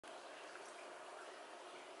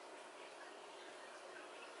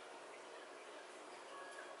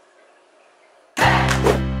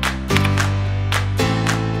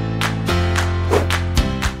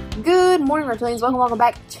Reptilians, welcome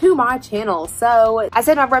back to my channel. So I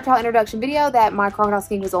said in my reptile introduction video that my Crocodile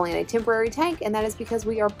Skink was only in a temporary tank, and that is because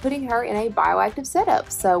we are putting her in a bioactive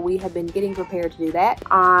setup. So we have been getting prepared to do that.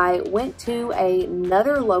 I went to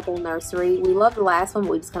another local nursery. We loved the last one,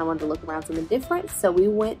 but we just kind of wanted to look around something different. So we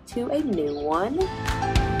went to a new one.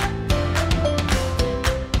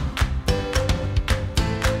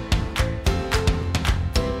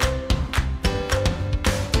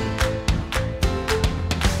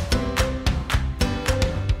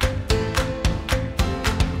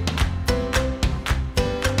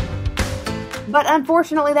 But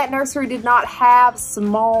unfortunately, that nursery did not have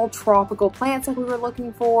small tropical plants like we were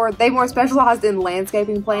looking for. They more specialized in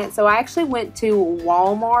landscaping plants. So I actually went to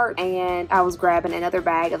Walmart and I was grabbing another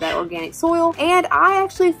bag of that organic soil. And I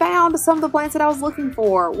actually found some of the plants that I was looking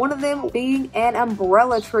for. One of them being an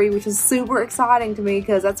umbrella tree, which is super exciting to me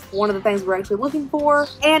because that's one of the things we're actually looking for.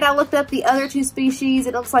 And I looked up the other two species.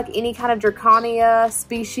 It looks like any kind of Draconia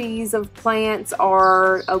species of plants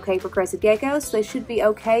are okay for crested geckos. So they should be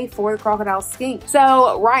okay for the Crocodile Skink.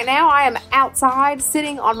 So right now I am outside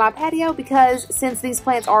sitting on my patio because since these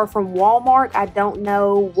plants are from Walmart, I don't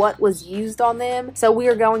know what was used on them. So we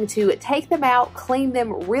are going to take them out, clean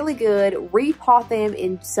them really good, repot them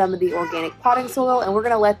in some of the organic potting soil, and we're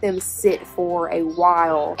going to let them sit for a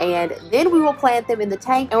while. And then we will plant them in the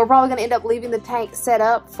tank, and we're probably going to end up leaving the tank set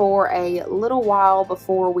up for a little while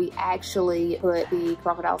before we actually put the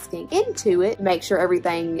Crocodile Skink into it. Make sure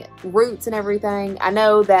everything roots and everything. I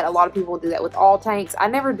know that a lot of people do that with all tanks. I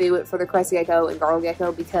never do it for the crested gecko and gargle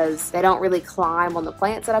gecko because they don't really climb on the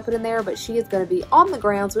plants that I put in there, but she is going to be on the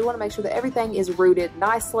ground, so we want to make sure that everything is rooted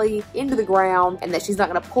nicely into the ground and that she's not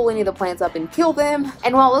going to pull any of the plants up and kill them.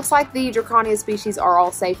 And while it looks like the Draconia species are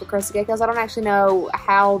all safe for crested geckos, I don't actually know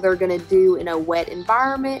how they're going to do in a wet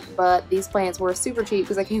environment, but these plants were super cheap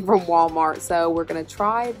because they came from Walmart, so we're going to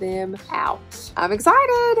try them out. I'm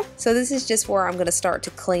excited! So this is just where I'm going to start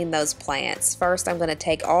to clean those plants. First, I'm going to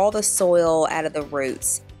take all the soil out of the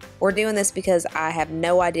roots. We're doing this because I have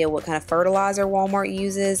no idea what kind of fertilizer Walmart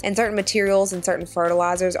uses, and certain materials and certain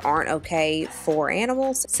fertilizers aren't okay for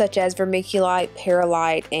animals, such as vermiculite,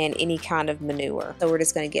 perlite, and any kind of manure. So we're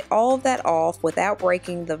just going to get all of that off without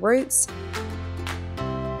breaking the roots.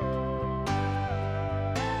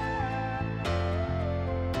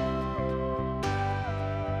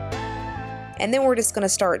 And then we're just going to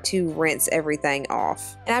start to rinse everything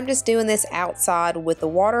off. And I'm just doing this outside with the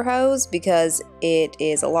water hose because it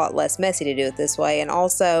is a lot less messy to do it this way. And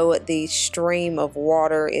also the stream of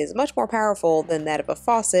water is much more powerful than that of a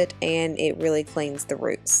faucet, and it really cleans the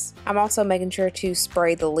roots. I'm also making sure to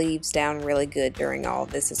spray the leaves down really good during all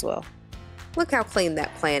of this as well. Look how clean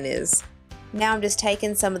that plant is. Now I'm just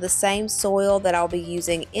taking some of the same soil that I'll be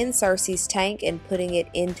using in Circe's tank and putting it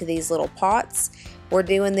into these little pots. We're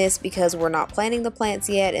doing this because we're not planting the plants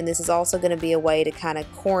yet, and this is also going to be a way to kind of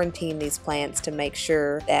quarantine these plants to make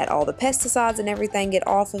sure that all the pesticides and everything get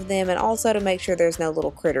off of them, and also to make sure there's no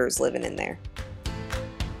little critters living in there.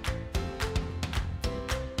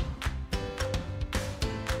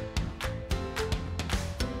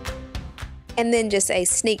 And then just a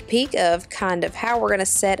sneak peek of kind of how we're going to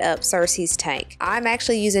set up Circe's tank. I'm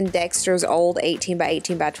actually using Dexter's old 18 by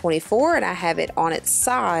 18 by 24, and I have it on its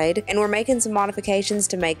side, and we're making some modifications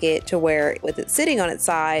to make it to where with it sitting on its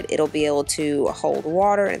side, it'll be able to hold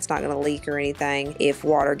water and it's not going to leak or anything if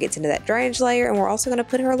water gets into that drainage layer. And we're also going to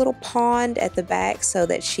put her a little pond at the back so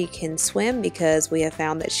that she can swim, because we have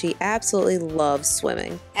found that she absolutely loves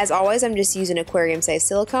swimming. As always, I'm just using aquarium safe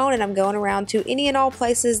silicone, and I'm going around to any and all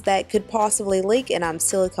places that could possibly leak, and I'm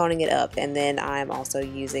siliconing it up. And then I'm also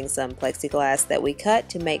using some plexiglass that we cut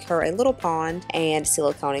to make her a little pond, and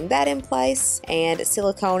siliconing that in place, and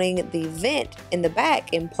siliconing the vent in the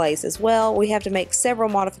back in place as well. We have to make several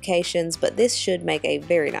modifications, but this should make a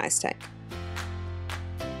very nice tank.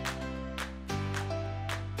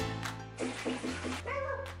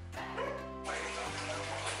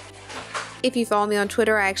 If you follow me on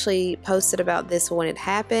Twitter, I actually posted about this when it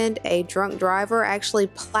happened. A drunk driver actually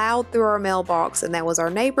plowed through our mailbox, and that was our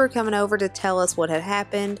neighbor coming over to tell us what had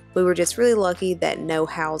happened. We were just really lucky that no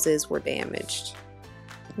houses were damaged.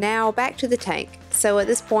 Now back to the tank. So at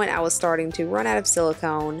this point I was starting to run out of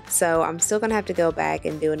silicone, so I'm still gonna have to go back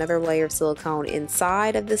and do another layer of silicone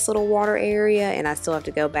inside of this little water area, and I still have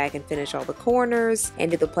to go back and finish all the corners and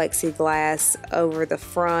do the plexiglass over the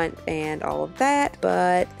front and all of that.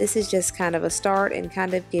 But this is just kind of a start and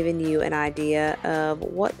kind of giving you an idea of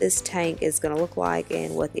what this tank is gonna look like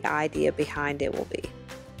and what the idea behind it will be.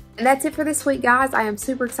 And that's it for this week, guys. I am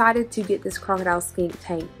super excited to get this Crocodile Skink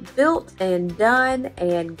tank built and done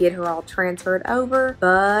and get her all transferred over.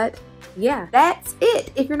 But yeah, that's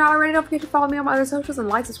it. If you're not already, don't forget to follow me on my other socials and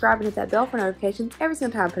like, subscribe, and hit that bell for notifications every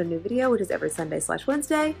single time I put a new video, which is every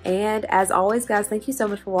Sunday/Wednesday. And as always, guys, thank you so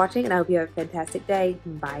much for watching, and I hope you have a fantastic day.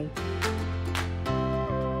 Bye.